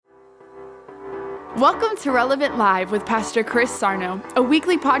Welcome to Relevant Live with Pastor Chris Sarno, a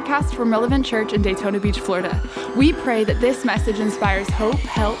weekly podcast from Relevant Church in Daytona Beach, Florida. We pray that this message inspires hope,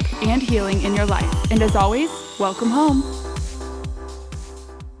 help, and healing in your life. And as always, welcome home.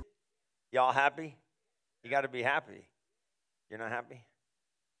 Y'all happy? You got to be happy. You're not happy?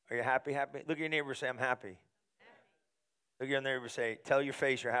 Are you happy? Look at your neighbor and say, I'm happy. Look at your neighbor and say, tell your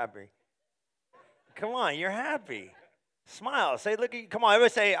face you're happy. Come on, you're happy. Smile. Say, look at you. Come on,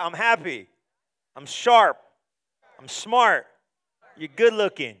 everybody say, I'm happy. I'm sharp. I'm smart. You're good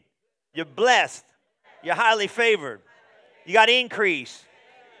looking. You're blessed. You're highly favored. You got increase.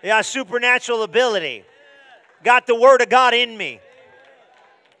 You got supernatural ability. Got the word of God in me.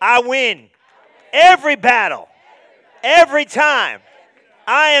 I win every battle, every time.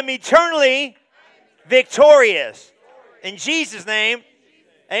 I am eternally victorious. In Jesus' name,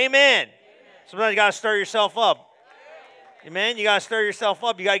 amen. Sometimes you got to stir yourself up. Amen. You got to stir yourself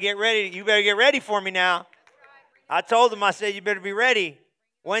up. You got to get ready. You better get ready for me now. I told them, I said, you better be ready.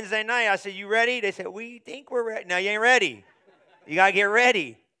 Wednesday night, I said, you ready? They said, we think we're ready. No, you ain't ready. You got to get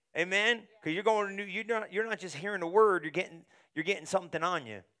ready. Amen. Because you're going to you're not just hearing the word, you're getting something on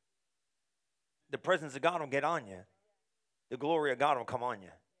you. The presence of God will get on you. The glory of God will come on you.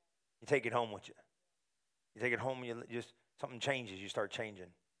 You take it home with you. You take it home, something changes. You start changing.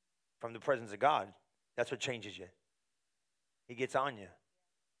 From the presence of God, that's what changes you. He gets on you.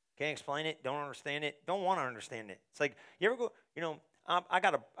 Can't explain it. Don't understand it. Don't want to understand it. It's like, you ever go, I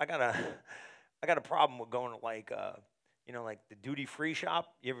got a problem with going to like the duty-free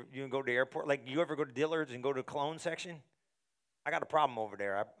shop. You go to the airport? Like, you ever go to Dillard's and go to the cologne section? I got a problem over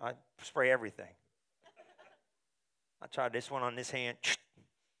there. I spray everything. I tried this one on this hand.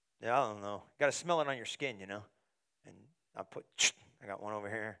 Yeah, I don't know. Got to smell it on your skin, And I got one over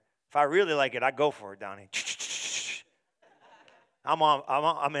here. If I really like it, I go for it, Donnie. I'm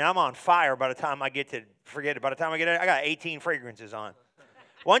on fire by the time I get to, forget it. By the time I get there, I got 18 fragrances on.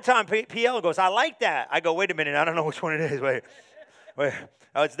 One time, PL goes, I like that. I go, wait a minute, I don't know which one it is. Wait.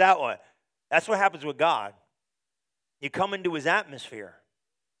 Oh, it's that one. That's what happens with God. You come into his atmosphere.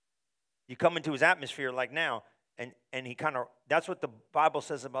 You come into his atmosphere like now, and he kind of, that's what the Bible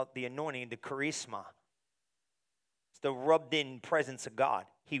says about the anointing, the charisma. It's the rubbed-in presence of God.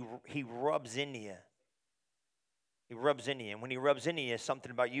 He rubs into you. He rubs into you. And when he rubs into you, something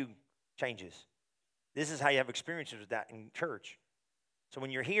about you changes. This is how you have experiences with that in church. So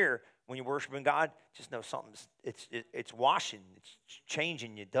when you're here, when you're worshiping God, just know something's, it's washing, it's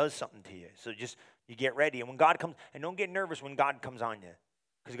changing you, does something to you. So you get ready. And when God comes, and don't get nervous when God comes on you.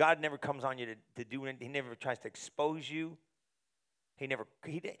 Because God never comes on you to do anything. He never tries to expose you. I'm going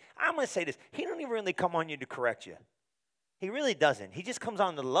to say this. He don't even really come on you to correct you. He really doesn't. He just comes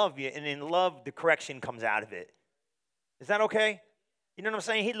on to love you, and in love, the correction comes out of it. Is that okay? You know what I'm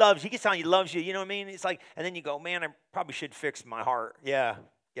saying? He gets on you, loves you, you know what I mean? It's like, and then you go, man, I probably should fix my heart. Yeah,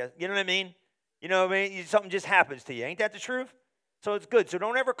 you know what I mean? You know what I mean? Something just happens to you. Ain't that the truth? So it's good. So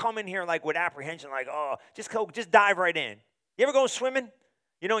don't ever come in here like with apprehension, like, oh, just dive right in. You ever go swimming?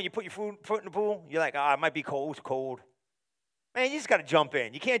 You put your foot in the pool, you're like, it might be cold. It's cold. Man, you just got to jump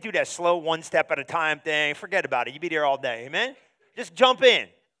in. You can't do that slow one step at a time thing. Forget about it. You'll be there all day. Amen? Just jump in.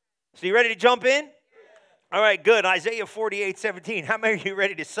 So you ready to jump in? All right, good. Isaiah 48:17. How many of you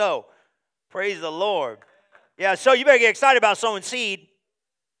ready to sow? Praise the Lord. Yeah, so you better get excited about sowing seed.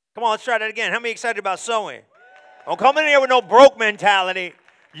 Come on, let's try that again. How many excited about sowing? Don't come in here with no broke mentality.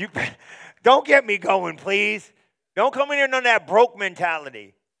 Don't get me going, please. Don't come in here with none of that broke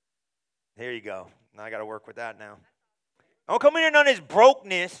mentality. Here you go. Now I got to work with that now. Don't come in here with none of this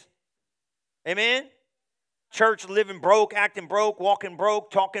brokenness. Amen? Church living broke, acting broke, walking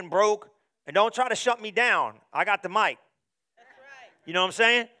broke, talking broke. And don't try to shut me down. I got the mic. That's right. You know what I'm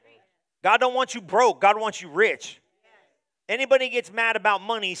saying? God don't want you broke. God wants you rich. Anybody gets mad about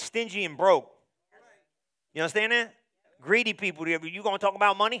money, stingy and broke. You understand that? Greedy people. You going to talk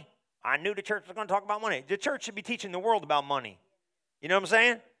about money? I knew the church was going to talk about money. The church should be teaching the world about money. You know what I'm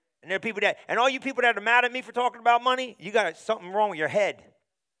saying? And there are people and all you people that are mad at me for talking about money, you got something wrong with your head.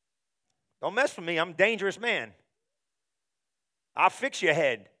 Don't mess with me. I'm a dangerous man. I'll fix your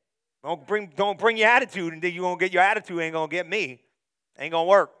head. Don't bring your attitude, and then you won't get your attitude. Ain't gonna get me. Ain't gonna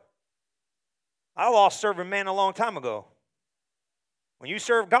work. I lost serving man a long time ago. When you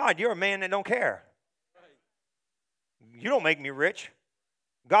serve God, you're a man that don't care. You don't make me rich.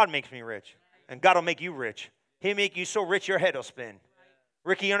 God makes me rich, and God will make you rich. He'll make you so rich your head will spin.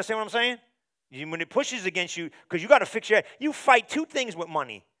 Ricky, you understand what I'm saying? When it pushes against you, because you got to fix your head. You fight two things with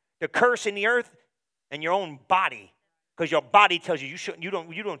money: the curse in the earth and your own body. Because your body tells you you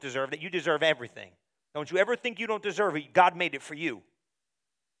don't deserve that. You deserve everything. Don't you ever think you don't deserve it. God made it for you.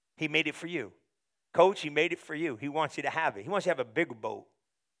 He made it for you. Coach, he made it for you. He wants you to have it. He wants you to have a bigger boat,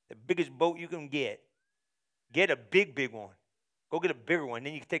 the biggest boat you can get. Get a big, big one. Go get a bigger one.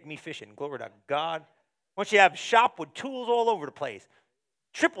 Then you can take me fishing. Glory to God. Once you have a shop with tools all over the place,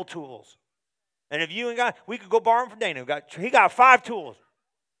 triple tools. And if you ain't got, we could go borrow them from Dana. He got 5 tools.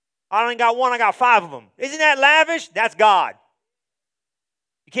 I ain't got 1, I got 5 of them. Isn't that lavish? That's God.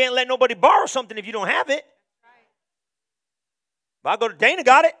 You can't let nobody borrow something if you don't have it. But I go to Dana,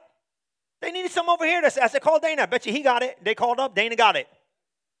 got it. They needed some over here. I said, call Dana. I bet you he got it. They called up, Dana got it.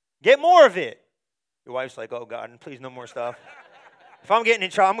 Get more of it. Your wife's like, oh, God, please no more stuff. If I'm getting in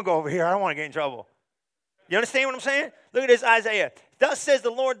trouble, I'm going to go over here. I don't want to get in trouble. You understand what I'm saying? Look at this, Isaiah. Thus says the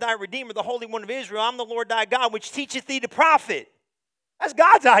Lord thy Redeemer, the Holy One of Israel, I'm the Lord thy God, which teacheth thee to profit. That's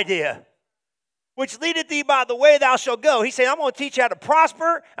God's idea. Which leadeth thee by the way thou shalt go. He said, I'm going to teach you how to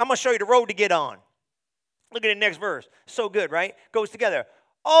prosper. I'm going to show you the road to get on. Look at the next verse. So good, right? Goes together.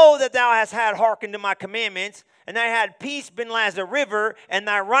 Oh, that thou hast had hearkened to my commandments, and thy had peace been as a river, and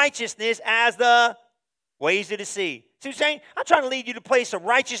thy righteousness as the ways of the sea. See what I'm saying? I'm trying to lead you to a place of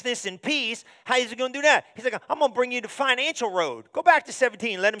righteousness and peace. How is he going to do that? He's like, I'm going to bring you the financial road. Go back to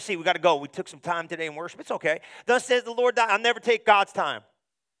 17. Let him see. We got to go. We took some time today in worship. It's okay. Thus says the Lord, I'll never take God's time.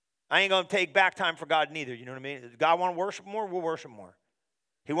 I ain't going to take back time for God neither. You know what I mean? Does God want to worship more? We'll worship more.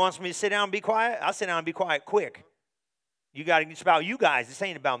 He wants me to sit down and be quiet? I'll sit down and be quiet quick. You got to, it's about you guys. This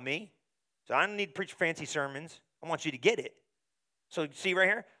ain't about me. So I don't need to preach fancy sermons. I want you to get it. So see right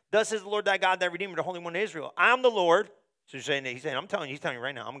here? Thus says the Lord thy God, thy Redeemer, the Holy One of Israel. I'm the Lord. So he's saying, I'm telling you, he's telling you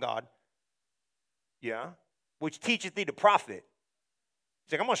right now, I'm God. Yeah. Which teacheth thee to profit.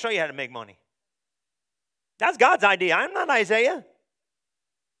 He's like, I'm going to show you how to make money. That's God's idea. I'm not Isaiah.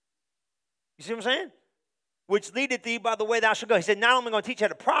 You see what I'm saying? Which leadeth thee by the way thou shalt go. He said, not only am I going to teach you how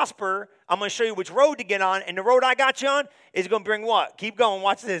to prosper, I'm going to show you which road to get on. And the road I got you on is going to bring what? Keep going.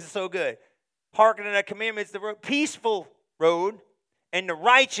 Watch this. It's so good. Hearken to thy commandments, the road, peaceful road and the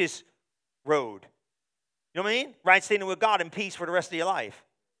righteous road. You know what I mean? Right standing with God in peace for the rest of your life.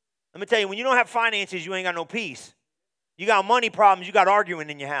 Let me tell you, when you don't have finances, you ain't got no peace. You got money problems, you got arguing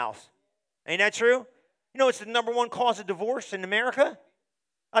in your house. Ain't that true? You know it's the number 1 cause of divorce in America?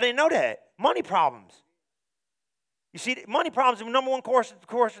 I didn't know that. Money problems. You see, money problems are the number 1 cause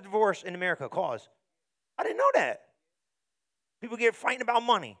of divorce in America. Cause. I didn't know that. People get fighting about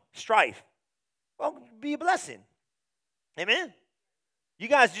money, strife. Well, be a blessing. Amen? You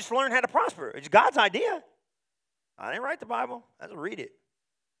guys just learn how to prosper. It's God's idea. I didn't write the Bible. I just read it.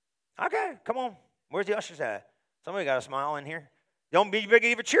 Okay, come on. Where's the ushers at? Somebody got a smile in here. Don't be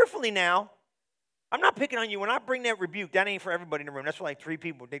even cheerfully now. I'm not picking on you. When I bring that rebuke, that ain't for everybody in the room. That's for like 3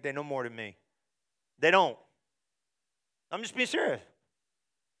 people who think they know more than me. They don't. I'm just being serious.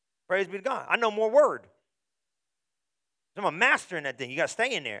 Praise be to God. I know more word. I'm a master in that thing. You got to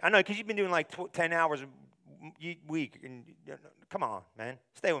stay in there. I know because you've been doing like 10 hours a week. And come on, man.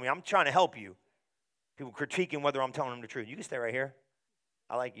 Stay with me. I'm trying to help you. People critiquing whether I'm telling them the truth. You can stay right here.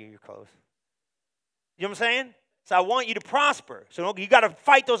 I like you. You're close. You know what I'm saying? So I want you to prosper. So you got to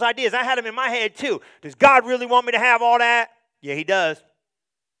fight those ideas. I had them in my head too. Does God really want me to have all that? Yeah, he does.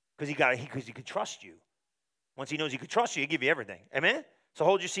 Because he can trust you. Once he knows he can trust you, he'll give you everything. Amen? So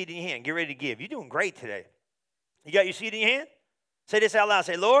hold your seed in your hand. Get ready to give. You're doing great today. You got your seed in your hand? Say this out loud.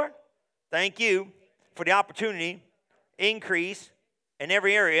 Say, Lord, thank you for the opportunity, increase in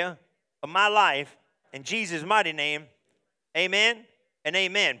every area of my life. In Jesus' mighty name, amen and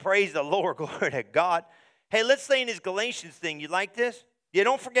amen. Praise the Lord. Glory to God. Hey, let's stay in this Galatians thing. You like this? Yeah,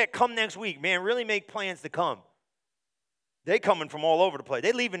 don't forget, come next week. Man, really make plans to come. They coming from all over the place.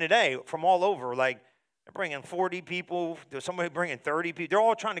 They leaving today from all over. Like, they're bringing 40 people. There's somebody bringing 30 people. They're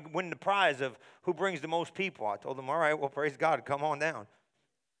all trying to win the prize of who brings the most people. I told them, all right, well, praise God. Come on down.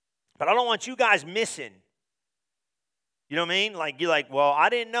 But I don't want you guys missing. You know what I mean? Like, you're like, well, I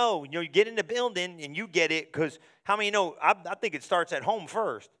didn't know. You know, you get in the building and you get it because how many know? I think it starts at home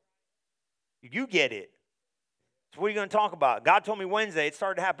first. You get it. So what are you going to talk about? God told me Wednesday. It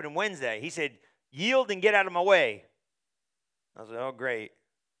started happening Wednesday. He said, yield and get out of my way. I was like, oh, great.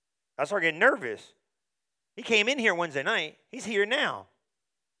 I started getting nervous. He came in here Wednesday night. He's here now.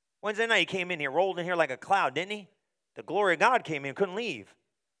 Wednesday night he came in here, rolled in here like a cloud, didn't he? The glory of God came in, couldn't leave.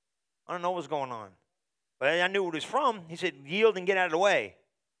 I don't know what's going on. But I knew what it was from. He said, yield and get out of the way.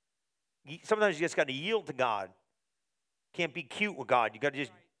 Sometimes you just got to yield to God. Can't be cute with God. You got to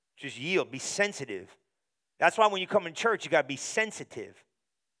just yield. Be sensitive. That's why when you come in church, you got to be sensitive.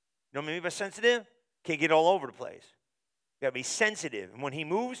 You know what I mean by sensitive? Can't get all over the place. You got to be sensitive. And when he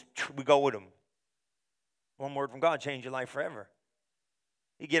moves, we go with him. One word from God change your life forever.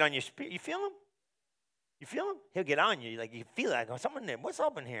 He get on your spirit. You feel him? You feel him? He'll get on you. Like you feel like something there. What's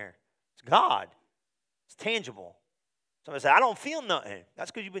up in here? It's God. It's tangible. Somebody say, I don't feel nothing.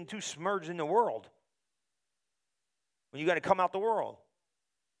 That's because you've been too submerged in the world. When you got to come out the world.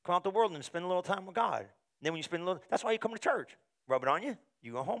 Come out the world and spend a little time with God. And then when you spend a little, that's why you come to church. Rub it on you,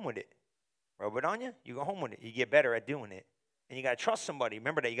 you go home with it. Rub it on you, you go home with it. You get better at doing it. And you got to trust somebody.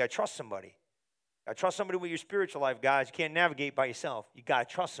 Remember that. You got to trust somebody. You got to trust somebody with your spiritual life, guys. You can't navigate by yourself. You got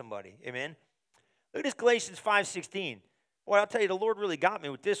to trust somebody. Amen? Look at this Galatians 5:16. Boy, I'll tell you, the Lord really got me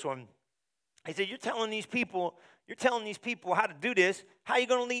with this one. He said, you're telling these people how to do this. How are you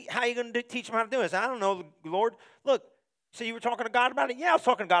going to teach them how to do this? I don't know, Lord. Look, so you were talking to God about it? Yeah, I was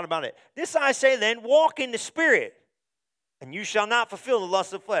talking to God about it. This I say then, walk in the Spirit, and you shall not fulfill the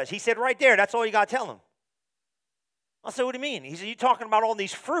lust of the flesh. He said right there, that's all you got to tell him. I said, what do you mean? He said, you're talking about all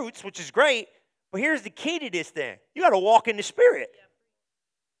these fruits, which is great, but here's the key to this thing. You got to walk in the Spirit.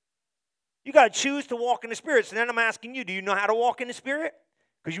 You got to choose to walk in the Spirit. So then I'm asking you, do you know how to walk in the Spirit?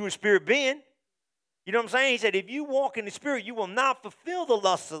 Because you're a spirit being. You know what I'm saying? He said, if you walk in the Spirit, you will not fulfill the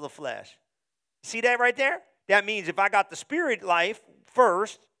lusts of the flesh. See that right there? That means if I got the Spirit life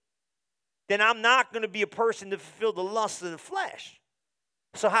first, then I'm not going to be a person to fulfill the lusts of the flesh.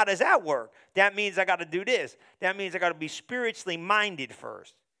 So how does that work? That means I got to do this. That means I got to be spiritually minded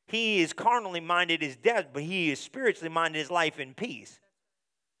first. He is carnally minded as death, but he is spiritually minded as life and peace.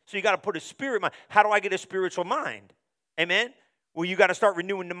 So you got to put a spirit mind. How do I get a spiritual mind? Amen? Well, you got to start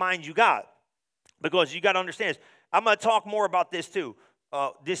renewing the mind you got. Because you got to understand this. I'm going to talk more about this too.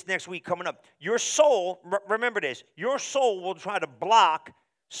 This next week coming up. Your soul, remember this, your soul will try to block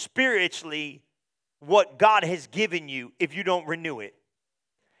spiritually what God has given you if you don't renew it.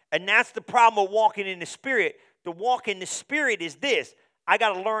 And that's the problem with walking in the Spirit. The walk in the Spirit is this. I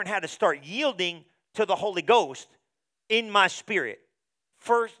got to learn how to start yielding to the Holy Ghost in my spirit.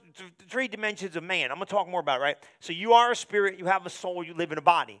 First, 3 dimensions of man. I'm going to talk more about it, right? So you are a spirit, you have a soul, you live in a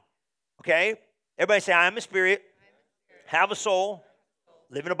body. Okay? Everybody say, I am a spirit, have a soul,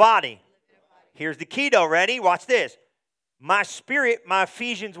 live in a body. Here's the key though, ready? Watch this. My spirit, my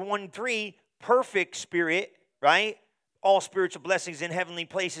Ephesians 1:3, perfect spirit, right? All spiritual blessings in heavenly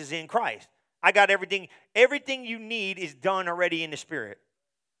places in Christ. I got everything. Everything you need is done already in the Spirit.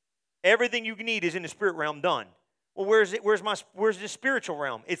 Everything you need is in the spirit realm done. Well, where's it? Where's the spiritual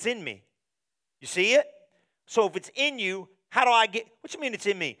realm? It's in me. You see it? So if it's in you, how do I get? What you mean it's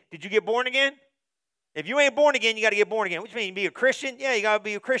in me? Did you get born again? If you ain't born again, you got to get born again. What you mean? Be a Christian? Yeah, you got to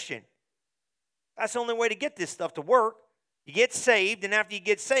be a Christian. That's the only way to get this stuff to work. You get saved, and after you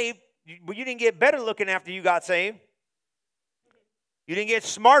get saved, you didn't get better looking after you got saved. You didn't get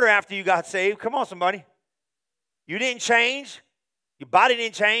smarter after you got saved. Come on, somebody. You didn't change. Your body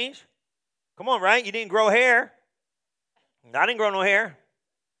didn't change. Come on, right? You didn't grow hair. I didn't grow no hair.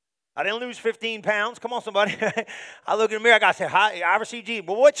 I didn't lose 15 pounds. Come on, somebody. I look in the mirror. I got to say, hi, I received Jesus.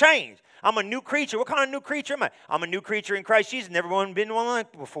 Well, what changed? I'm a new creature. What kind of new creature am I? I'm a new creature in Christ Jesus. Never been one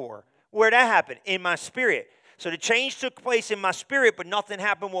like before. Where'd that happen? In my spirit. So the change took place in my spirit, but nothing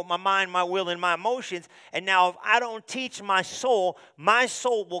happened with my mind, my will, and my emotions. And now if I don't teach my soul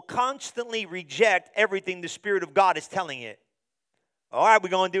will constantly reject everything the Spirit of God is telling it. All right, we're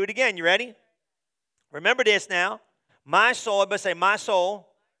going to do it again. You ready? Remember this now. My soul, everybody say, my soul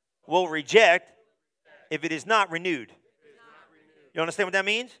will reject if it is not renewed. You understand what that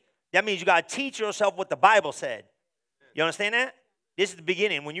means? That means you got to teach yourself what the Bible said. You understand that? This is the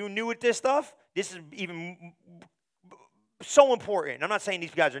beginning. When you're new with this stuff, this is even so important. I'm not saying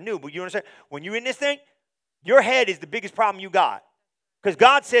these guys are new, but you understand? When you're in this thing, your head is the biggest problem you got. Because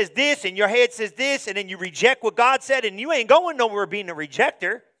God says this, and your head says this, and then you reject what God said, and you ain't going nowhere being a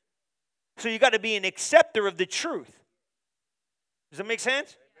rejecter. So you got to be an acceptor of the truth. Does that make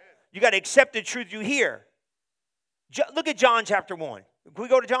sense? You got to accept the truth you hear. Look at John chapter 1. Can we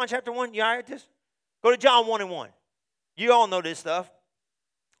go to John chapter 1? You all right with this? Go to John 1:1. You all know this stuff.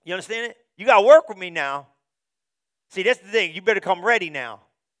 You understand it? You got to work with me now. See, that's the thing. You better come ready now.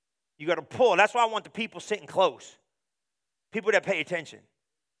 You got to pull. That's why I want the people sitting close. People that pay attention.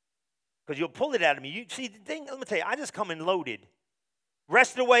 Because you'll pull it out of me. You see, the thing, let me tell you, I just come in loaded.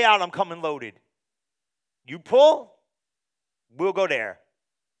 Rest of the way out, I'm coming loaded. You pull, we'll go there.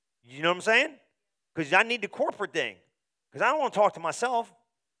 You know what I'm saying? Because I need the corporate thing. Because I don't want to talk to myself.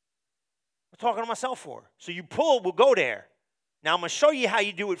 I'm talking to myself for. So you pull, we'll go there. Now, I'm going to show you how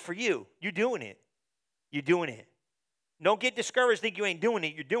you do it for you. You're doing it. You're doing it. Don't get discouraged, think you ain't doing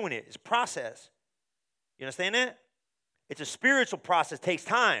it. You're doing it. It's a process. You understand that? It's a spiritual process. It takes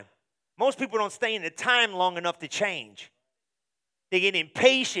time. Most people don't stay in the time long enough to change. They get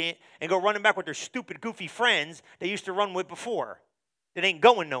impatient and go running back with their stupid, goofy friends they used to run with before. That ain't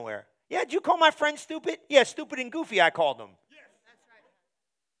going nowhere. Yeah, did you call my friend stupid? Yeah, stupid and goofy I called them. Yes, that's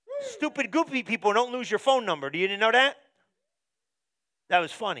right. Stupid, goofy people don't lose your phone number. Do you didn't know that? That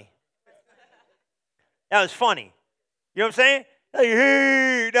was funny. That was funny. You know what I'm saying? Like,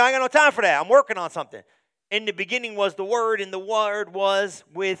 hey, no, I got no time for that. I'm working on something. In the beginning was the Word, and the Word was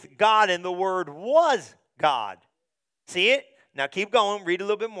with God, and the Word was God. See it? Now keep going. Read a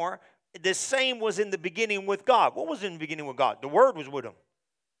little bit more. The same was in the beginning with God. What was in the beginning with God? The Word was with him.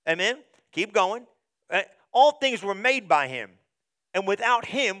 Amen? Keep going. All things were made by him, and without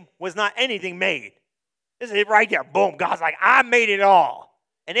him was not anything made. This is it right there. Boom. God's like, I made it all.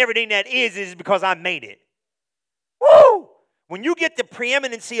 And everything that is because I made it. Woo! When you get the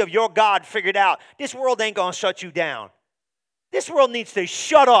preeminency of your God figured out, this world ain't going to shut you down. This world needs to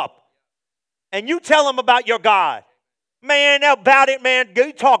shut up. And you tell them about your God. Man, about it, man.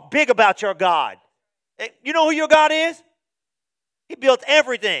 You talk big about your God. You know who your God is? He built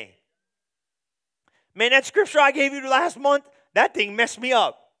everything. Man, that scripture I gave you last month, that thing messed me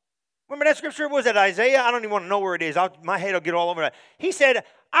up. Remember that scripture? Was it Isaiah? I don't even want to know where it is. My head will get all over that. He said,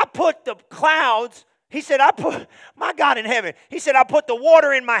 I put the clouds. He said, I put, my God in heaven. He said, I put the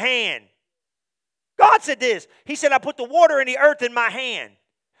water in my hand. God said this. He said, I put the water and the earth in my hand.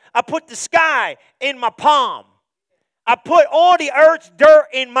 I put the sky in my palm. I put all the earth's dirt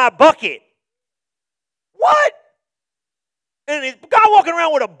in my bucket. What? And is God walking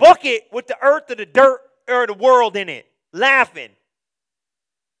around with a bucket with the earth or the dirt or the world in it, laughing.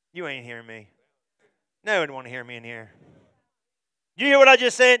 You ain't hearing me. No one want to hear me in here. You hear what I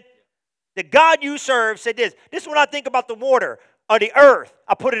just said? The God you serve said this. This is what I think about the water or the earth.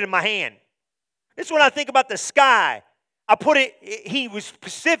 I put it in my hand. This is what I think about the sky. I put it, he was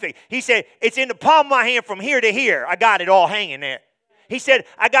specific. He said, it's in the palm of my hand from here to here. I got it all hanging there. He said,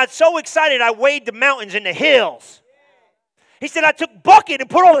 I got so excited I weighed the mountains and the hills. He said, I took bucket and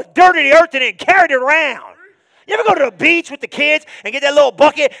put all the dirt in the earth in it and carried it around. You ever go to the beach with the kids and get that little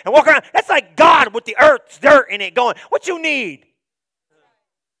bucket and walk around? That's like God with the earth's dirt in it going, what you need?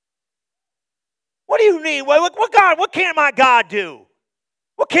 What do you need? What can my God do?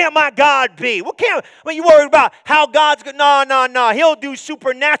 What can't my God be? When you worried about how God's going, no. He'll do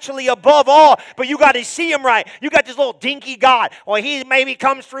supernaturally above all, but you got to see him right. You got this little dinky God. Well, he maybe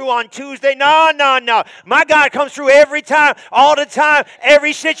comes through on Tuesday. No. My God comes through every time, all the time,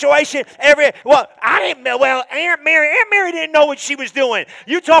 every situation, Aunt Mary didn't know what she was doing.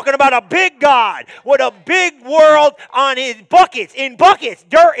 You're talking about a big God with a big world on his buckets,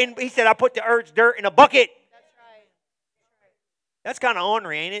 dirt. He said, I put the earth's dirt in a bucket. That's kind of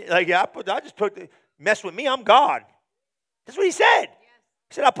ornery, ain't it? Like, mess with me, I'm God. That's what he said.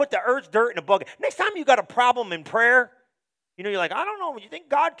 He said, I put the earth's dirt in a bucket. Next time you got a problem in prayer, you're like, I don't know, you think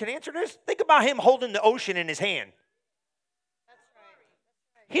God can answer this? Think about him holding the ocean in his hand. That's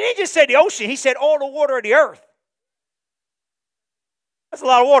right. He didn't just say the ocean, he said all the water of the earth. That's a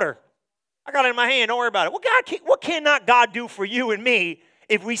lot of water. I got it in my hand, don't worry about it. What cannot God do for you and me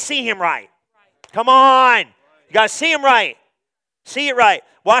if we see him right? Come on. You got to see him right. See it right.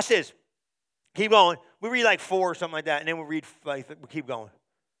 Watch this. Keep going. We read like 4 or something like that, and then we keep going.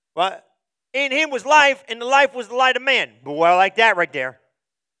 What? In him was life, and the life was the light of man. Boy, I like that right there.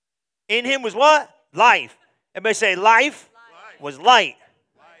 In him was what? Life. Everybody say life was light.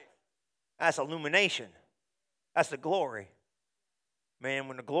 That's illumination. That's the glory. Man,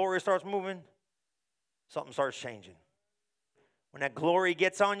 when the glory starts moving, something starts changing. When that glory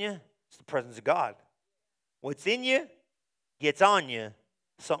gets on you, it's the presence of God. What's in you gets on you,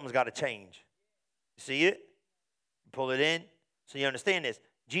 something's got to change. You see it? Pull it in. So you understand this.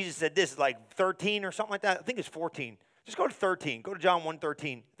 Jesus said this is like 13 or something like that. I think it's 14. Just go to 13. Go to John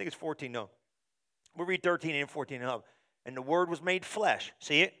 1:13. I think it's 14. No. We'll read 13 and 14 and up. And the Word was made flesh.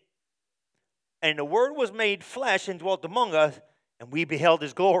 See it? And the Word was made flesh and dwelt among us, and we beheld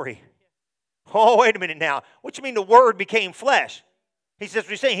his glory. Oh, wait a minute now. What you mean the Word became flesh? He says,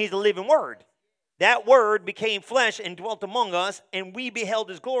 we're saying he's the living Word. That Word became flesh and dwelt among us, and we beheld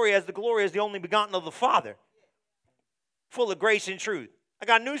his glory as the glory is the only begotten of the Father, full of grace and truth. I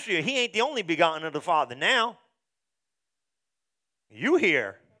got news for you. He ain't the only begotten of the Father now. You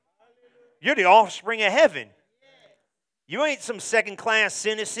here. You're the offspring of heaven. You ain't some second-class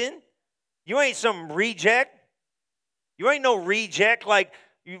citizen. You ain't some reject. You ain't no reject like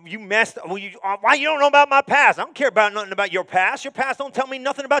you messed up. Why you don't know about my past? I don't care about nothing about your past. Your past don't tell me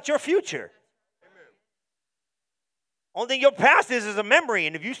nothing about your future. Only thing your past is a memory,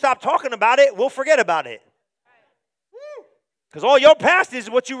 and if you stop talking about it, we'll forget about it. Because all your past is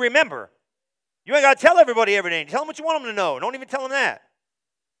what you remember. You ain't got to tell everybody everything. Tell them what you want them to know. Don't even tell them that.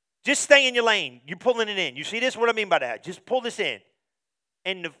 Just stay in your lane. You're pulling it in. You see this? What I mean by that? Just pull this in.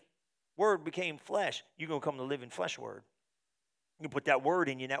 And the Word became flesh. You're going to come to live in flesh Word. You put that word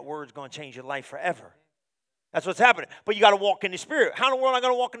in you, and that word's going to change your life forever. That's what's happening. But you got to walk in the Spirit. How in the world am I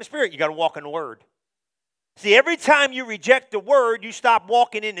going to walk in the Spirit? You got to walk in the Word. See, every time you reject the Word, you stop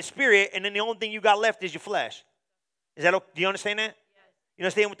walking in the Spirit, and then the only thing you got left is your flesh. Do you understand that? Yes. You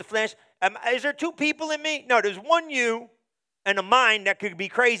understand with the flesh? Is there two people in me? No, there's one you and a mind that could be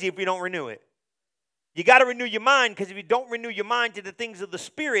crazy if you don't renew it. You got to renew your mind, because if you don't renew your mind to the things of the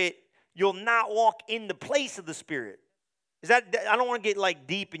Spirit, you'll not walk in the place of the Spirit. I don't want to get like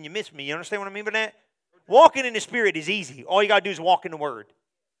deep and you miss me. You understand what I mean by that? Walking in the Spirit is easy. All you got to do is walk in the Word.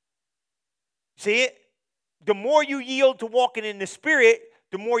 See it? The more you yield to walking in the Spirit,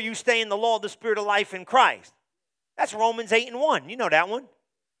 the more you stay in the law of the Spirit of life in Christ. That's Romans 8:1. You know that one.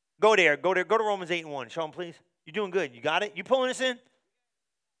 Go there. Go to Romans 8:1. Show them, please. You're doing good. You got it? You pulling this in?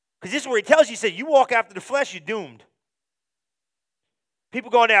 Because this is where he tells you, he said, you walk after the flesh, you're doomed. People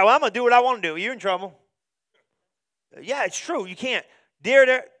going there, well, I'm going to do what I want to do. You're in trouble. Yeah, it's true. You can't.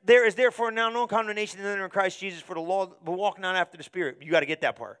 There is therefore now no condemnation in Christ Jesus for the law, but walk not after the Spirit. You got to get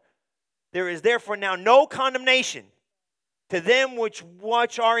that part. There is therefore now no condemnation to them which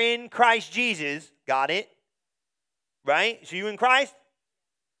are in Christ Jesus. Got it? Right? So you in Christ?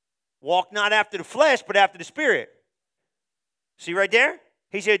 Walk not after the flesh, but after the Spirit. See right there?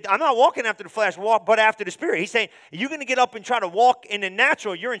 He said, I'm not walking after the flesh, but after the Spirit. He's saying, you're going to get up and try to walk in the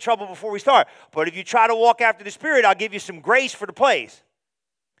natural, you're in trouble before we start. But if you try to walk after the Spirit, I'll give you some grace for the place.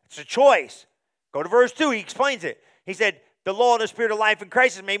 It's a choice. Go to verse 2. He explains it. He said, the law of the Spirit of life in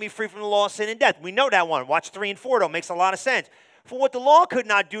Christ has made me free from the law of sin and death. We know that one. Watch 3 and 4, though. It makes a lot of sense. For what the law could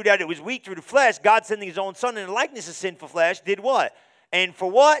not do, that it was weak through the flesh, God sending his own Son in the likeness of sinful flesh, did what? And for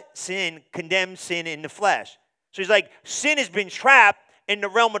what? Sin, condemned sin in the flesh. So he's like, sin has been trapped in the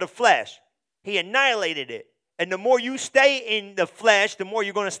realm of the flesh. He annihilated it. And the more you stay in the flesh, the more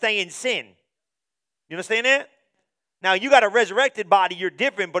you're going to stay in sin. You understand that? Now, you got a resurrected body, you're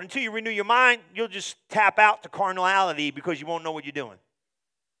different, but until you renew your mind, you'll just tap out to carnality because you won't know what you're doing.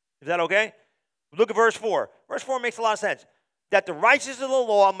 Is that okay? Look at verse 4. Verse 4 makes a lot of sense. That the righteousness of the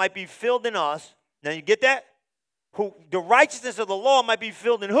law might be filled in us. Now, you get that? The righteousness of the law might be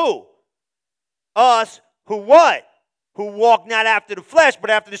filled in who? Us. Who what? Who walk not after the flesh, but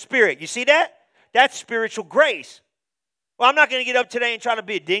after the Spirit. You see that? That's spiritual grace. Well, I'm not going to get up today and try to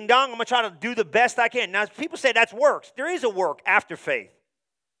be a ding-dong. I'm going to try to do the best I can. Now, people say that's works. There is a work after faith.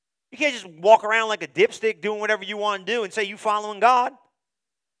 You can't just walk around like a dipstick doing whatever you want to do and say you following God.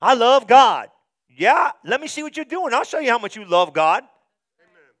 I love God. Yeah, let me see what you're doing. I'll show you how much you love God.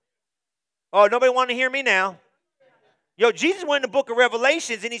 Amen. Oh, nobody want to hear me now? Yo, Jesus went in the book of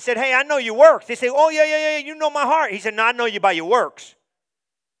Revelations and he said, hey, I know your works. They say, oh, yeah, you know my heart. He said, no, I know you by your works.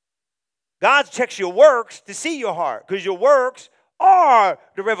 God checks your works to see your heart, because your works are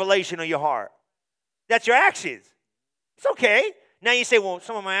the revelation of your heart. That's your actions. It's okay. Now you say, well,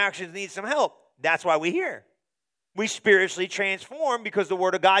 some of my actions need some help. That's why we're here. We spiritually transform because the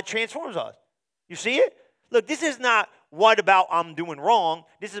Word of God transforms us. You see it? Look, this is not what about I'm doing wrong.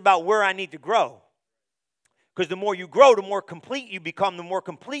 This is about where I need to grow. Because the more you grow, the more complete you become. The more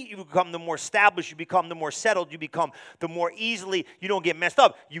complete you become, the more established you become, the more settled you become, the more easily you don't get messed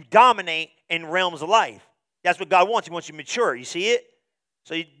up. You dominate in realms of life. That's what God wants. He wants you to mature. You see it?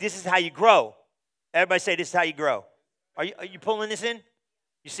 So this is how you grow. Everybody say this is how you grow. Are you pulling this in?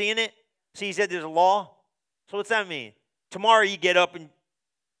 You seeing it? See, he said there's a law. So what's that mean? Tomorrow you get up and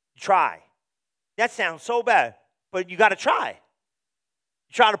try. That sounds so bad, but you got to try.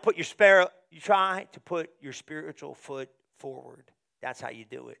 You try to put your spiritual foot forward. That's how you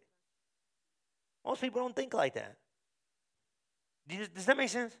do it. Most people don't think like that. Does that make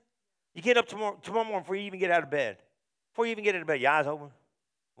sense? You get up tomorrow morning before you even get out of bed. Before you even get out of bed, your eyes open.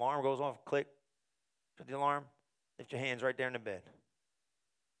 Alarm goes off, click. Put the alarm. Lift your hands right there in the bed.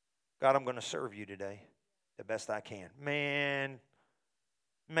 God, I'm going to serve you today the best I can. Man,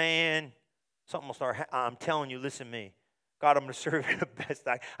 something will start. I'm telling you, listen to me. God, I'm going to serve you the best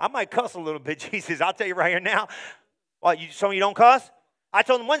I might cuss a little bit, Jesus. I'll tell you right here now. Well, some of you don't cuss? I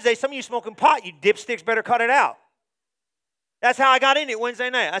told them Wednesday, some of you smoking pot, you dipsticks better cut it out. That's how I got in it Wednesday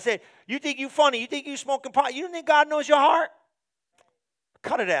night. I said, you think you funny? You think you smoking pot? You don't think God knows your heart?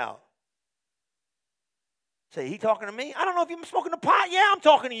 Cut it out. Say, he talking to me? I don't know if you're smoking the pot. Yeah, I'm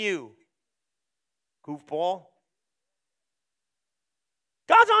talking to you. Goofball.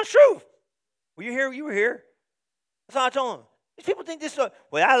 God's on truth. Were you here? You were here. That's how I told him. These people think this, well,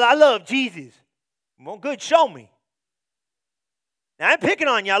 I love Jesus. Well, good, show me. Now, I'm picking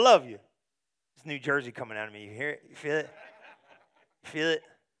on you. I love you. It's New Jersey coming out of me. You hear it? You feel it? You feel it?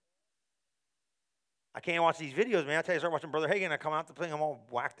 I can't watch these videos, man. I tell you, I start watching Brother Hagin, I come out the thing, I'm all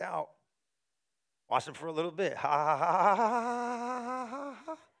whacked out. Watched him for a little bit. Ha, ha, ha, ha, ha, ha, ha,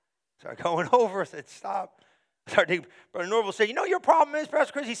 ha. Started going over. I said, stop. Brother Norval said, you know your problem is,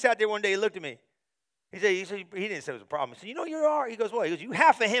 Pastor Chris? He sat there one day, he looked at me. He didn't say it was a problem. He said, you know you are? He goes, what? He goes, you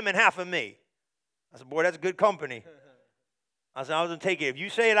half of him and half of me. I said, boy, that's good company. I said, I was going to take it. If you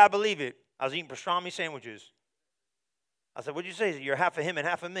say it, I believe it. I was eating pastrami sandwiches. I said, what'd you say? He said, you're half of him and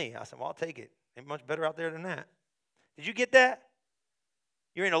half of me. I said, well, I'll take it. Ain't much better out there than that. Did you get that?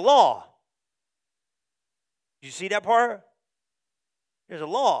 You're in a law. Did you see that part? There's a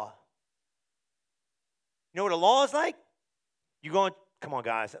law. You know what a law is like? You're going, come on,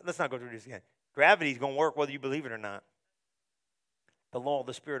 guys. Let's not go through this again. Gravity's going to work whether you believe it or not. The law of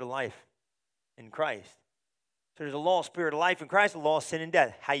the spirit of life in Christ. So there's a law of spirit of life in Christ, the law of sin and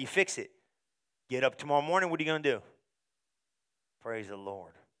death. How you fix it? Get up tomorrow morning, what are you going to do? Praise the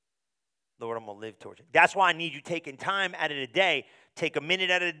Lord. Lord, I'm going to live towards you. That's why I need you taking time out of the day. Take a minute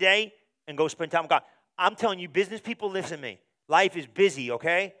out of the day and go spend time with God. I'm telling you, business people, listen to me. Life is busy,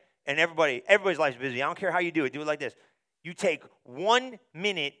 okay? And everybody's life is busy. I don't care how you do it. Do it like this. You take 1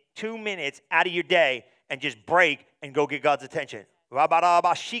 minute, 2 minutes out of your day and just break and go get God's attention.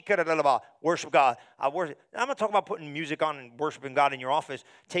 Worship God. I'm not talking about putting music on and worshiping God in your office.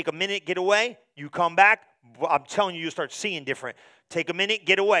 Take a minute, get away. You come back. I'm telling you, you'll start seeing different. Take a minute,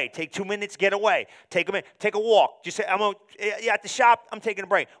 get away. Take 2 minutes, get away. Take a minute, take a walk. Just say, at the shop, I'm taking a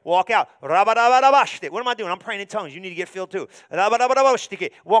break. Walk out. What am I doing? I'm praying in tongues. You need to get filled too.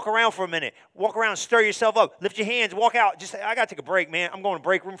 Walk around for a minute. Walk around, stir yourself up. Lift your hands, walk out. Just say, I got to take a break, man. I'm going to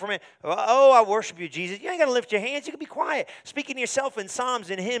break room for a minute. Oh, I worship you, Jesus. You ain't got to lift your hands. You can be quiet. Speaking to yourself in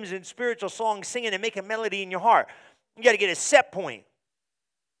psalms and hymns and spiritual songs, singing and making melody in your heart. You got to get a set point.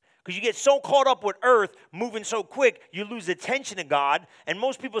 Because you get so caught up with earth, moving so quick, you lose attention to God. And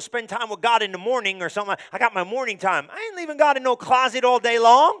most people spend time with God in the morning or something. I got my morning time. I ain't leaving God in no closet all day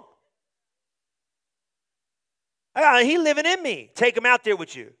long. He living in me. Take him out there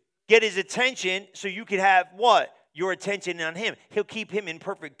with you. Get his attention so you can have what? Your attention on him. He'll keep him in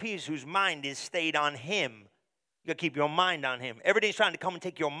perfect peace whose mind is stayed on him. You got to keep your mind on him. Everything's trying to come and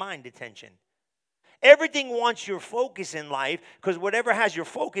take your mind attention. Everything wants your focus in life because whatever has your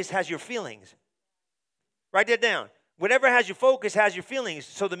focus has your feelings. Write that down. Whatever has your focus has your feelings.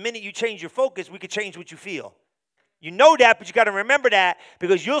 So the minute you change your focus, we could change what you feel. You know that, but you got to remember that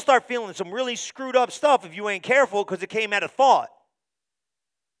because you'll start feeling some really screwed up stuff if you ain't careful because it came out of thought.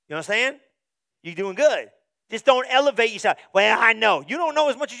 You understand? You're doing good. Just don't elevate yourself. Well, I know. You don't know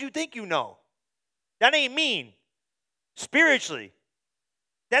as much as you think you know. That ain't mean. Spiritually.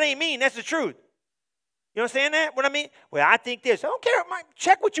 That ain't mean. That's the truth. You understand that? What I mean? Well, I think this. I don't care.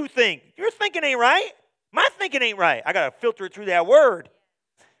 Check what you think. Your thinking ain't right. My thinking ain't right. I got to filter it through that word.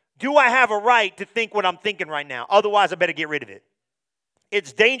 Do I have a right to think what I'm thinking right now? Otherwise, I better get rid of it.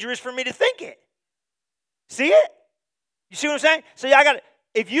 It's dangerous for me to think it. See it? You see what I'm saying? So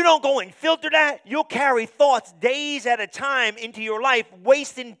if you don't go and filter that, you'll carry thoughts days at a time into your life,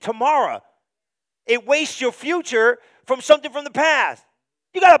 wasting tomorrow. It wastes your future from something from the past.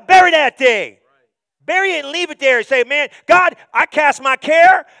 You got to bury that thing. Bury it and leave it there and say, man, God, I cast my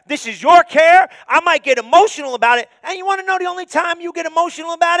care. This is your care. I might get emotional about it. And you want to know the only time you get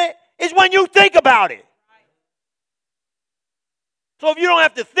emotional about it is when you think about it. So if you don't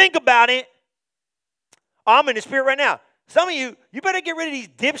have to think about it, I'm in the spirit right now. Some of you better get rid of these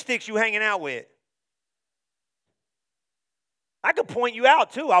dipsticks you hanging out with. I could point you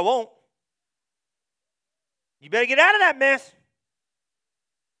out too. I won't. You better get out of that mess.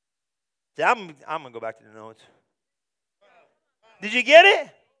 See, I'm going to go back to the notes. Did you get it?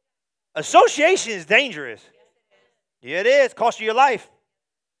 Association is dangerous. Yeah, it is. Cost you your life.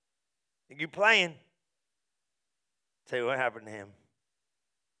 You playing. Tell you what happened to him.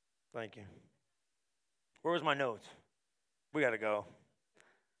 Thank you. Where was my notes? We got to go.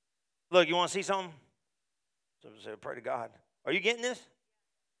 Look, you want to see something? So say, pray to God. Are you getting this?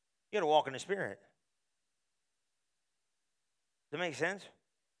 You got to walk in the Spirit. Does that make sense?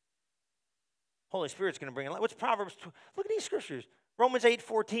 Holy Spirit's going to bring it. What's Proverbs? Look at these scriptures. Romans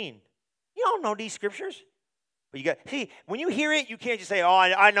 8:14. You all know these scriptures. But when you hear it, you can't just say, oh,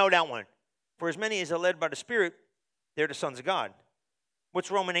 I know that one. For as many as are led by the Spirit, they're the sons of God. What's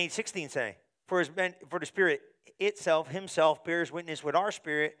Romans 8:16 say? For the Spirit itself, himself, bears witness with our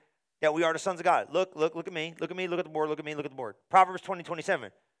spirit that we are the sons of God. Look at me. Look at me. Look at the board. Look at me. Look at the board. Proverbs 20:27.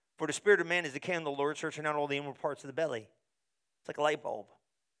 For the spirit of man is the candle of the Lord, searching out all the inward parts of the belly. It's like a light bulb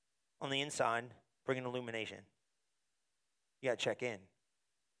on the inside, bringing illumination. You got to check in.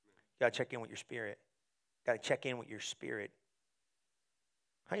 You got to check in with your spirit. You got to check in with your spirit.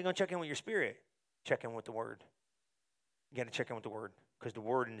 How are you going to check in with your spirit? Check in with the Word. You got to check in with the Word because the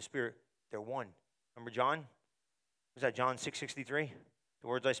Word and the Spirit, they're one. Remember John? Was that John 6:63? The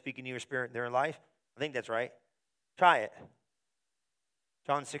words I speak into your spirit, they're in life. I think that's right. Try it.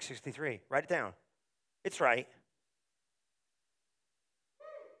 John 6:63. Write it down. It's right.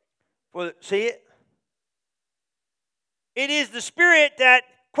 Well, see it? It is the spirit that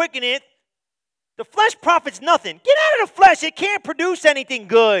quickeneth. The flesh profits nothing. Get out of the flesh. It can't produce anything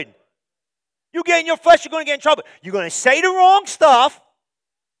good. You get in your flesh, you're going to get in trouble. You're going to say the wrong stuff.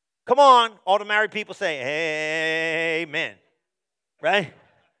 Come on. All the married people say, amen. Right?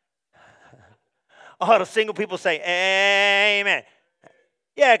 All the single people say, amen.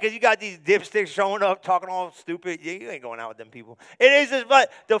 Yeah, because you got these dipsticks showing up, talking all stupid. You ain't going out with them people. It is this, but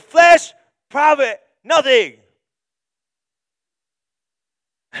the flesh profit nothing.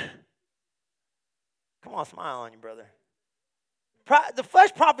 Come on, smile on you, brother. The flesh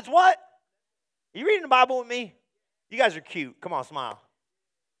profits what? Are you reading the Bible with me? You guys are cute. Come on, smile.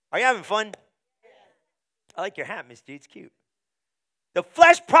 Are you having fun? I like your hat, Miss G. It's cute. The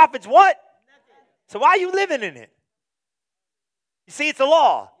flesh profits what? So why are you living in it? You see, it's a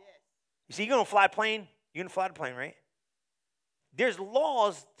law. You see, you're going to fly a plane. You're going to fly the plane, right? There's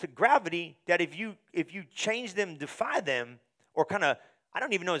laws to gravity that if you change them, defy them, or kind of, I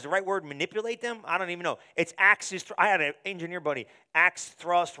don't even know, is the right word, manipulate them? I don't even know. It's axis. I had an engineer buddy. Axe,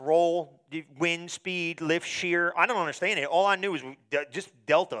 thrust, roll, wind, speed, lift, shear. I don't understand it. All I knew was just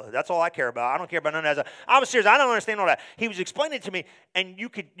delta. That's all I care about. I don't care about none of that. I was serious. I don't understand all that. He was explaining it to me, and you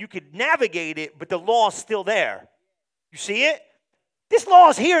could navigate it, but the law's still there. You see it? This law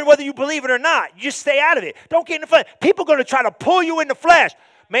is here, and whether you believe it or not, you just stay out of it. Don't get in the flesh. People are going to try to pull you in the flesh.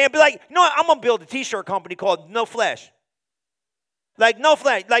 Man, be like, you know what? I'm going to build a T-shirt company called No Flesh. Like, no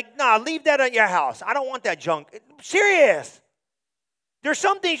flesh. Like, nah, leave that at your house. I don't want that junk. Serious. There's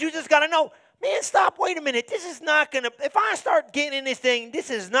some things you just got to know. Man, stop. Wait a minute. This is not going to, if I start getting in this thing, this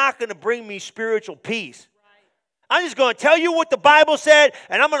is not going to bring me spiritual peace. I'm just going to tell you what the Bible said,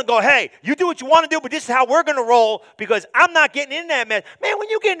 and I'm going to go, hey, you do what you want to do, but this is how we're going to roll because I'm not getting in that mess. Man, when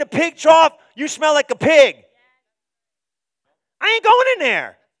you get in the pig trough, you smell like a pig. I ain't going in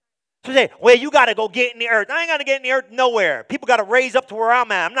there. So say, well, you got to go get in the earth. I ain't got to get in the earth nowhere. People got to raise up to where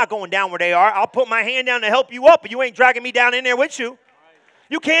I'm at. I'm not going down where they are. I'll put my hand down to help you up, but you ain't dragging me down in there with you.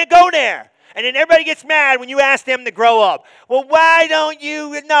 You can't go there. And then everybody gets mad when you ask them to grow up. Well, why don't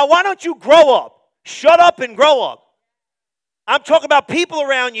you grow up? Shut up and grow up. I'm talking about people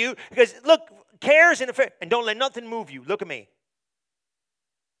around you because, look, cares and affairs. And don't let nothing move you. Look at me.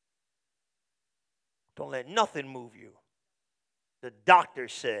 Don't let nothing move you. The doctor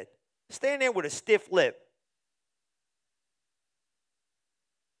said, stand there with a stiff lip.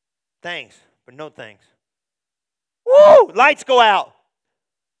 Thanks, but no thanks. Woo! Lights go out.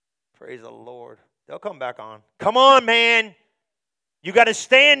 Praise the Lord. They'll come back on. Come on, man. You got to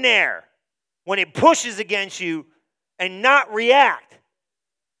stand there when it pushes against you and not react.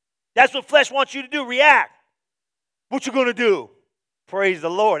 That's what flesh wants you to do, react. What you going to do? Praise the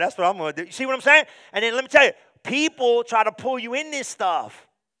Lord. That's what I'm going to do. You see what I'm saying? And then let me tell you, people try to pull you in this stuff.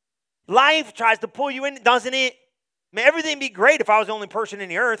 Life tries to pull you in, doesn't it? Man, everything would be great if I was the only person in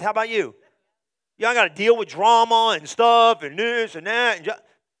the earth. How about you? You ain't got to deal with drama and stuff and this and that. And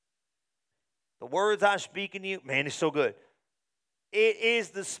the words I speak in you, man, it's so good. It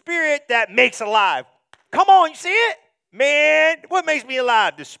is the Spirit that makes alive. Come on, you see it? Man, what makes me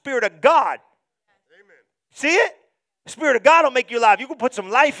alive? The Spirit of God. Amen. See it? The Spirit of God will make you alive. You can put some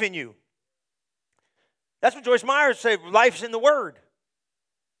life in you. That's what Joyce Meyer said, life's in the Word.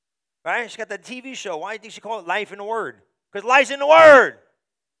 Right? She got that TV show. Why do you think she called it Life in the Word? Because life's in the Word. It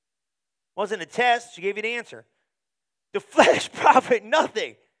wasn't a test. She gave you the answer. The flesh profit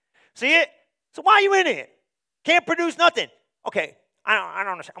nothing. See it? So why are you in it? Can't produce nothing. Okay, I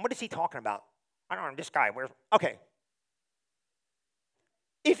don't understand. What is he talking about? I don't know. This guy, okay.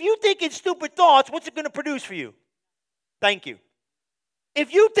 If you think it's stupid thoughts, what's it going to produce for you? Thank you.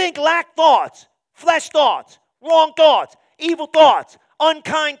 If you think lack thoughts, flesh thoughts, wrong thoughts, evil thoughts,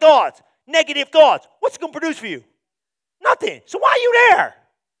 unkind thoughts, negative thoughts, what's it going to produce for you? Nothing. So why are you there?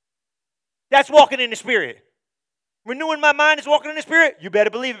 That's walking in the Spirit. Renewing my mind is walking in the Spirit. You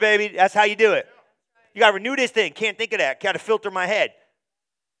better believe it, baby. That's how you do it. You got to renew this thing. Can't think of that. Got to filter my head.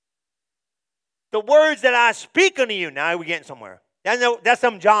 The words that I speak unto you. Now we're getting somewhere. That's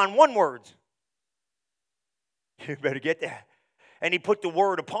some John 1 words. You better get that. And he put the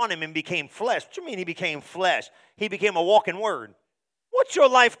word upon him and became flesh. What do you mean he became flesh? He became a walking word. What's your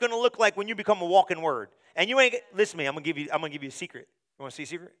life going to look like when you become a walking word? And you ain't, listen to me, I'm going to give you a secret. You want to see a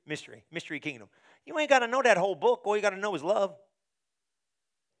secret? Mystery Kingdom. You ain't got to know that whole book. All you got to know is love.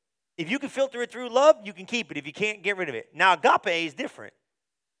 If you can filter it through love, you can keep it. If you can't, get rid of it. Now, agape is different.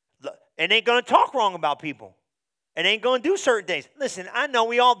 and ain't going to talk wrong about people. And ain't going to do certain things. Listen, I know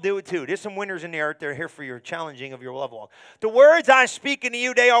we all do it too. There's some winners in the earth. They're here for your challenging of your love walk. The words I speak unto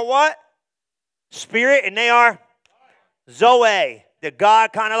you, they are what? Spirit, and they are Zoe, the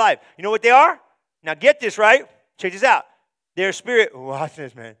God kind of life. You know what they are? Now get this, right? Check this out. Their spirit, watch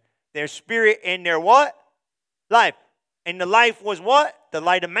this, man. Their spirit and their what? Life. And the life was what? The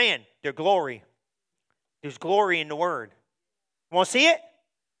light of man, their glory. There's glory in the word. Want to see it?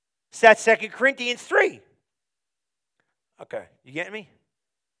 It's that 2 Corinthians 3. Okay, you getting me?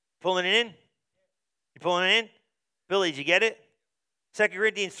 Pulling it in? You pulling it in? Billy, did you get it? 2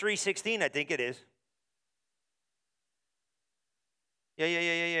 Corinthians 3:16, I think it is.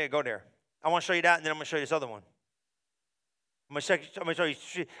 Yeah. Go there. I want to show you that, and then I'm going to show you this other one. I'm going to show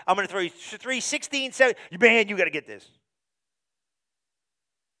you. I'm going to throw you 3:16, 7. Man, you got to get this.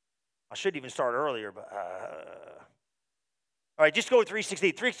 I should even start earlier, but all right, just go with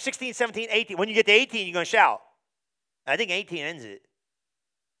 3:16. 3:16, 17, 18. When you get to 18, you're going to shout. I think 18 ends it.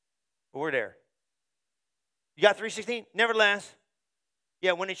 But we're there. You got 3:16? Nevertheless,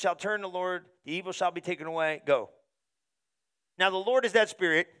 yeah, when it shall turn the Lord, the evil shall be taken away. Go. Now the Lord is that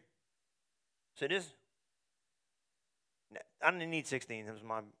Spirit. So it is. I didn't need 16. That was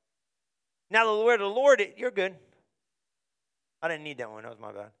my. Now the Lord, you're good. I didn't need that one. That was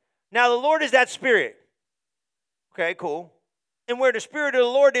my bad. Now the Lord is that Spirit. Okay, cool. And where the Spirit of the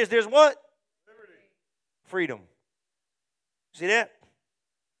Lord is, there's what? Liberty. Freedom. See that?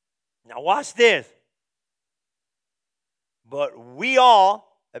 Now watch this. But we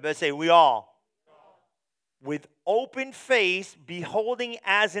all, I better say we all, with open face, beholding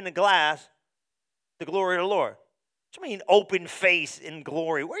as in a glass, the glory of the Lord. What do you mean open face in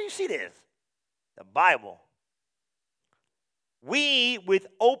glory? Where do you see this? The Bible. We, with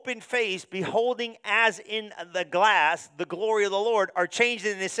open face, beholding as in the glass, the glory of the Lord, are changed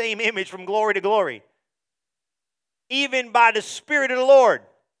in the same image from glory to glory. Even by the Spirit of the Lord.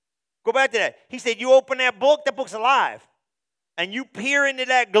 Go back to that. He said, you open that book's alive. And you peer into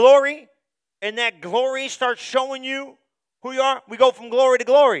that glory, and that glory starts showing you who you are. We go from glory to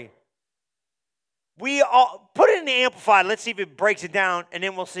glory. We all, put it in the Amplified. Let's see if it breaks it down, and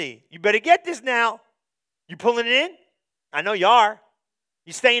then we'll see. You better get this now. You pulling it in? I know you are.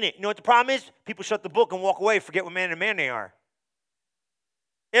 You stay in it. You know what the problem is? People shut the book and walk away, forget what man and man they are.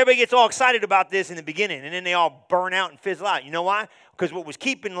 Everybody gets all excited about this in the beginning, and then they all burn out and fizzle out. You know why? Because what was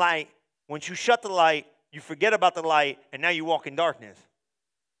keeping light, once you shut the light, you forget about the light, and now you walk in darkness.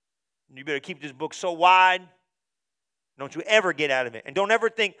 You better keep this book so wide, don't you ever get out of it. And don't ever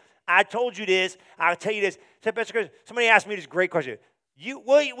think, I told you this, I'll tell you this. Somebody asked me this great question.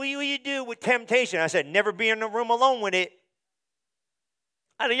 What do you do with temptation? I said, never be in the room alone with it.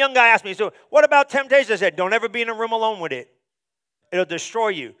 I had a young guy ask me, so what about temptation? I said, don't ever be in a room alone with it. It'll destroy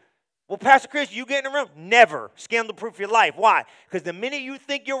you. Well, Pastor Chris, you get in a room? Never. Scandal-proof your life. Why? Because the minute you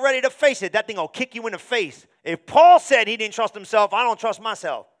think you're ready to face it, that thing will kick you in the face. If Paul said he didn't trust himself, I don't trust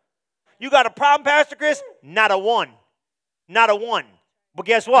myself. You got a problem, Pastor Chris? Not a one. Not a one. But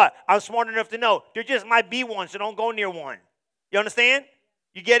guess what? I'm smart enough to know there just might be one, so don't go near one. You understand?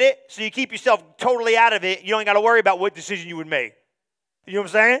 You get it? So you keep yourself totally out of it. You don't got to worry about what decision you would make. You know what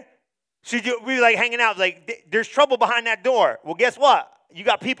I'm saying? So we like hanging out, like there's trouble behind that door. Well, guess what? You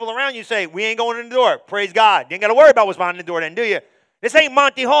got people around you say, we ain't going in the door. Praise God. You ain't got to worry about what's behind the door then, do you? This ain't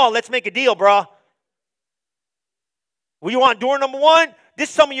Monty Hall. Let's make a deal, bro. Well, you want door number one? This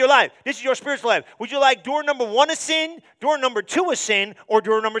is some of your life. This is your spiritual life. Would you like door number one a sin, door number two a sin, or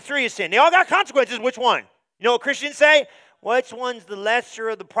door number three a sin? They all got consequences. Which one? You know what Christians say? Which one's the lesser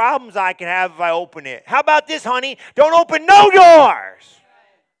of the problems I can have if I open it? How about this, honey? Don't open no doors.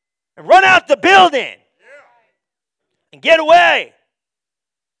 And run out the building. And get away.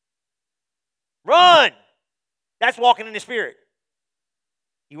 Run. That's walking in the Spirit.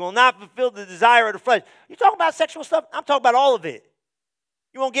 You will not fulfill the desire of the flesh. You talking about sexual stuff? I'm talking about all of it.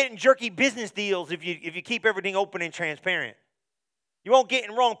 You won't get in jerky business deals if you keep everything open and transparent. You won't get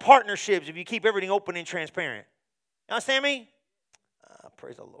in wrong partnerships if you keep everything open and transparent. You understand me?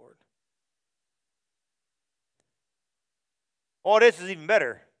 Praise the Lord. Oh, this is even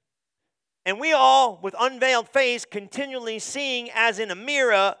better. And we all, with unveiled face, continually seeing as in a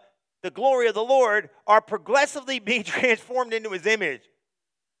mirror the glory of the Lord, are progressively being transformed into His image.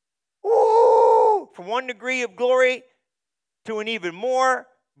 Woo! From one degree of glory to an even more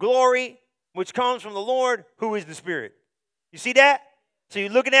glory, which comes from the Lord, who is the Spirit. You see that? So you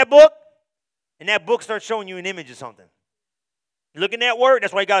look in that book, and that book starts showing you an image of something. You look in that word,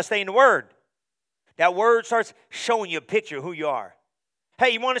 that's why you got to stay in the word. That word starts showing you a picture of who you are. Hey,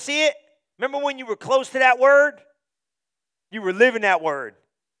 you want to see it? Remember when you were close to that word? You were living that word.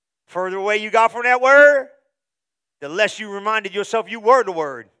 Further away you got from that word, the less you reminded yourself you were the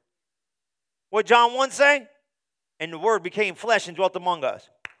word. What John 1 say? And the word became flesh and dwelt among us.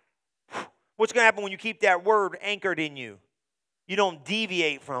 What's going to happen when you keep that word anchored in you? You don't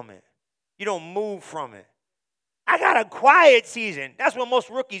deviate from it. You don't move from it. I got a quiet season. That's when most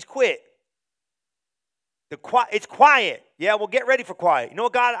rookies quit. It's quiet. Yeah, well, get ready for quiet. You know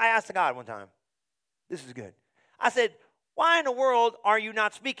what, God? I asked God one time. This is good. I said, why in the world are you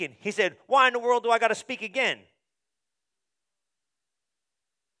not speaking? He said, why in the world do I got to speak again?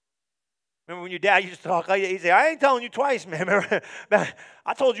 Remember when your dad used to talk? He said, I ain't telling you twice, man. Remember?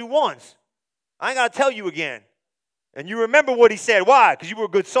 I told you once. I ain't got to tell you again. And you remember what he said. Why? Because you were a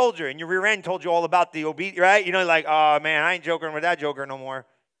good soldier, and your rear end told you all about the obedience, right? You know, like, oh, man, I ain't joking with that joker no more.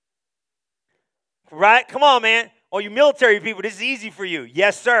 Right? Come on, man. All you military people, this is easy for you.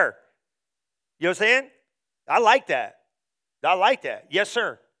 Yes, sir. You know what I'm saying? I like that. I like that. Yes,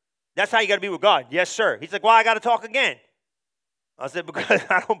 sir. That's how you got to be with God. Yes, sir. He's like, well, I got to talk again. I said, because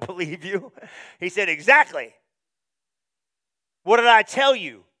I don't believe you. He said, exactly. What did I tell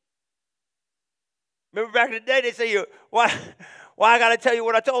you? Remember back in the day, they say, why I got to tell you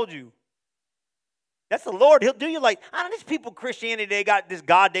what I told you? That's the Lord. He'll do you like, I don't know, these people, Christianity, they got this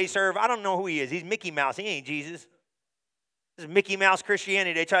God they serve. I don't know who he is. He's Mickey Mouse. He ain't Jesus. This is Mickey Mouse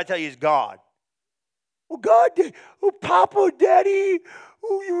Christianity. They try to tell you he's God. Oh, God, oh, Papa, Daddy.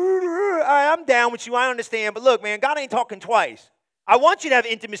 Oh, all right, I'm down with you. I understand. But look, man, God ain't talking twice. I want you to have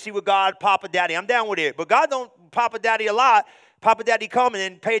intimacy with God, Papa, Daddy. I'm down with it. But God don't Papa, Daddy a lot. Papa, Daddy, come and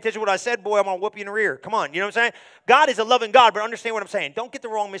then pay attention to what I said. Boy, I'm going to whoop you in the rear. Come on. You know what I'm saying? God is a loving God, but understand what I'm saying. Don't get the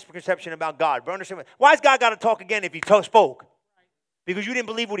wrong misconception about God. But understand why has God got to talk again if he spoke? Because you didn't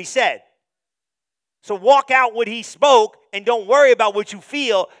believe what he said. So walk out what he spoke and don't worry about what you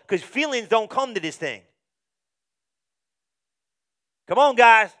feel, because feelings don't come to this thing. Come on,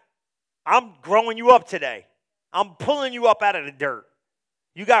 guys. I'm growing you up today. I'm pulling you up out of the dirt.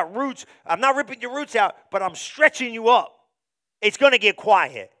 You got roots. I'm not ripping your roots out, but I'm stretching you up. It's going to get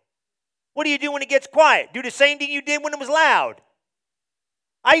quiet. What do you do when it gets quiet? Do the same thing you did when it was loud.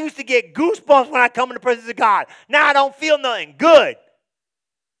 I used to get goosebumps when I come in the presence of God. Now I don't feel nothing. Good.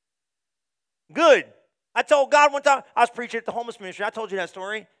 Good. I told God one time, I was preaching at the homeless ministry. I told you that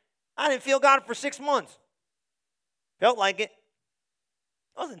story. I didn't feel God for 6 months. Felt like it.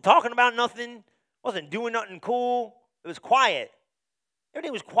 I wasn't talking about nothing. Wasn't doing nothing cool. It was quiet.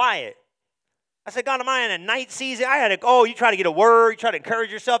 Everything was quiet. I said, God, am I in a night season? I had to, you try to get a word. You try to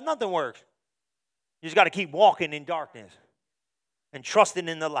encourage yourself. Nothing works. You just got to keep walking in darkness and trusting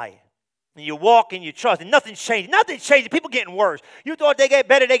in the light. And you walk and you trust, and nothing's changing. Nothing's changing. People getting worse. You thought they get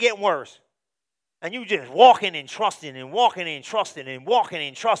better, they getting worse. And you just walking and trusting and walking and trusting and walking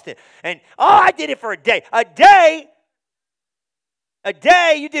and trusting. And, I did it for a day. A day?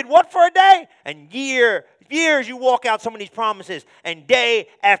 You did what for a day? And years you walk out some of these promises, and day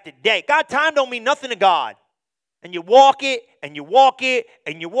after day. God, time don't mean nothing to God. And you walk it, and you walk it,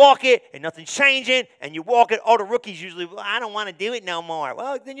 and you walk it, and nothing's changing, and you walk it. All the rookies usually, I don't want to do it no more.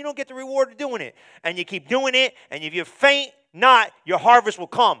 Well, then you don't get the reward of doing it. And you keep doing it, and if you faint not, your harvest will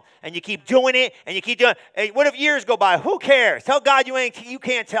come. And you keep doing it, and you keep doing it. And what if years go by? Who cares? Tell God you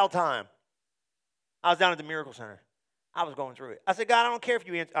can't tell time. I was down at the Miracle Center. I was going through it. I said, God, I don't care if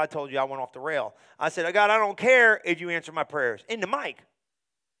you answer. I told you I went off the rail. I said, God, I don't care if you answer my prayers. In the mic.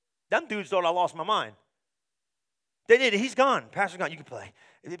 Them dudes thought I lost my mind. They did. He's gone. Pastor's gone. You can play.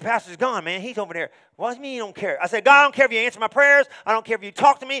 The pastor's gone, man. He's over there. What do you mean you don't care? I said, God, I don't care if you answer my prayers. I don't care if you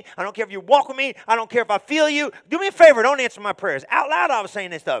talk to me. I don't care if you walk with me. I don't care if I feel you. Do me a favor. Don't answer my prayers. Out loud, I was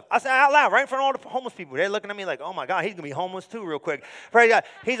saying this stuff. I said out loud, right in front of all the homeless people. They're looking at me like, oh, my God, he's going to be homeless too real quick. Praise God.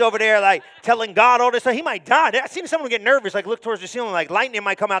 He's over there like telling God all this stuff. He might die. I seen someone get nervous, like look towards the ceiling, like lightning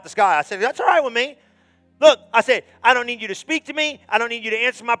might come out the sky. I said, that's all right with me. Look, I said, I don't need you to speak to me. I don't need you to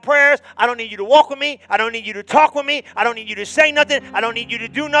answer my prayers. I don't need you to walk with me. I don't need you to talk with me. I don't need you to say nothing. I don't need you to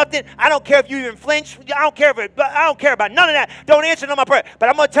do nothing. I don't care if you even flinch. I don't care about none of that. Don't answer none of my prayer. But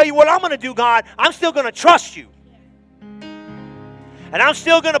I'm going to tell you what I'm going to do, God. I'm still going to trust you. And I'm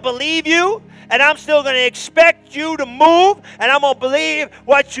still going to believe you. And I'm still going to expect you to move. And I'm going to believe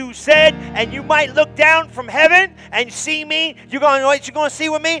what you said. And you might look down from heaven and see me. You're going to see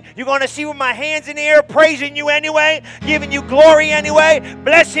with me? You're going to see with my hands in the air, praising you anyway, giving you glory anyway,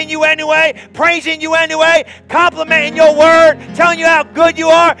 blessing you anyway, praising you anyway, complimenting your word, telling you how good you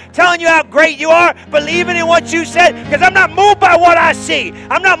are, telling you how great you are, believing in what you said. Because I'm not moved by what I see.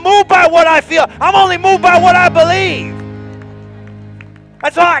 I'm not moved by what I feel. I'm only moved by what I believe.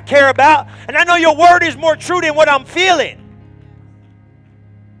 That's all I care about. And I know your word is more true than what I'm feeling.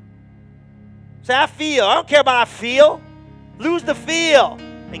 Say, I feel. I don't care about I feel. Lose the feel.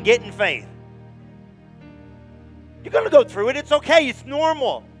 and get in faith. You're going to go through it. It's okay. It's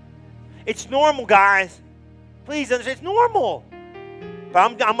normal. It's normal, guys. Please understand, it's normal.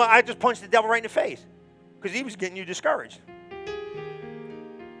 But I just punched the devil right in the face because he was getting you discouraged.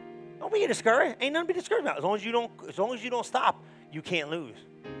 Don't be discouraged. Ain't nothing to be discouraged about. As long as you don't stop, you can't lose.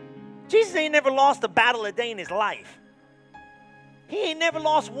 Jesus ain't never lost a battle a day in his life. He ain't never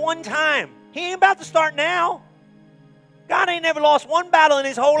lost one time. He ain't about to start now. God ain't never lost one battle in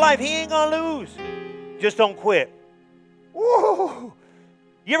his whole life. He ain't going to lose. Just don't quit. Woo!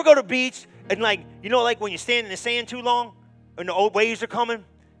 You ever go to the beach and like when you stand in the sand too long and the old waves are coming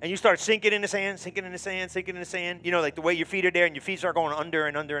and you start sinking in the sand, sinking in the sand, you know, like the way your feet are there and your feet start going under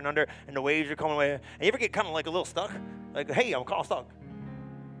and under and under and the waves are coming away. And you ever get kind of like a little stuck? Like, hey, I'm kind of stuck.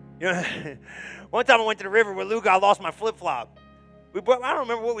 You know, one time I went to the river with Luke, I lost my flip-flop. I don't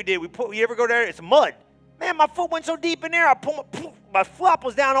remember what we did. You ever go there? It's mud. Man, my foot went so deep in there, my flop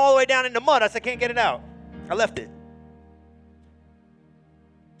was down all the way down in the mud. I said, I can't get it out. I left it.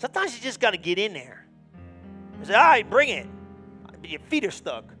 Sometimes you just got to get in there. I say, all right, bring it. Your feet are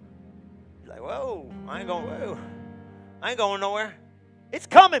stuck. You're like, whoa, I ain't going nowhere. It's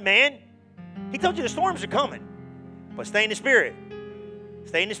coming, man. He told you the storms are coming. But stay in the Spirit.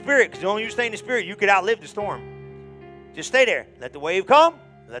 Stay in the Spirit, because the only you stay in the Spirit, you could outlive the storm. Just stay there. Let the wave come.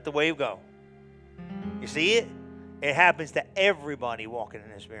 Let the wave go. You see it? It happens to everybody walking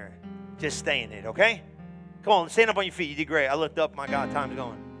in the Spirit. Just stay in it, okay? Come on, stand up on your feet. You did great. I looked up. My God, time's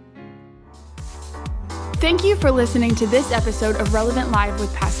going. Thank you for listening to this episode of Relevant Live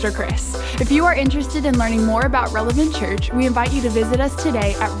with Pastor Chris. If you are interested in learning more about Relevant Church, we invite you to visit us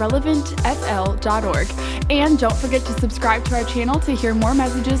today at relevantfl.org. And don't forget to subscribe to our channel to hear more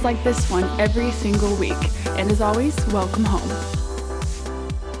messages like this one every single week. And as always, welcome home.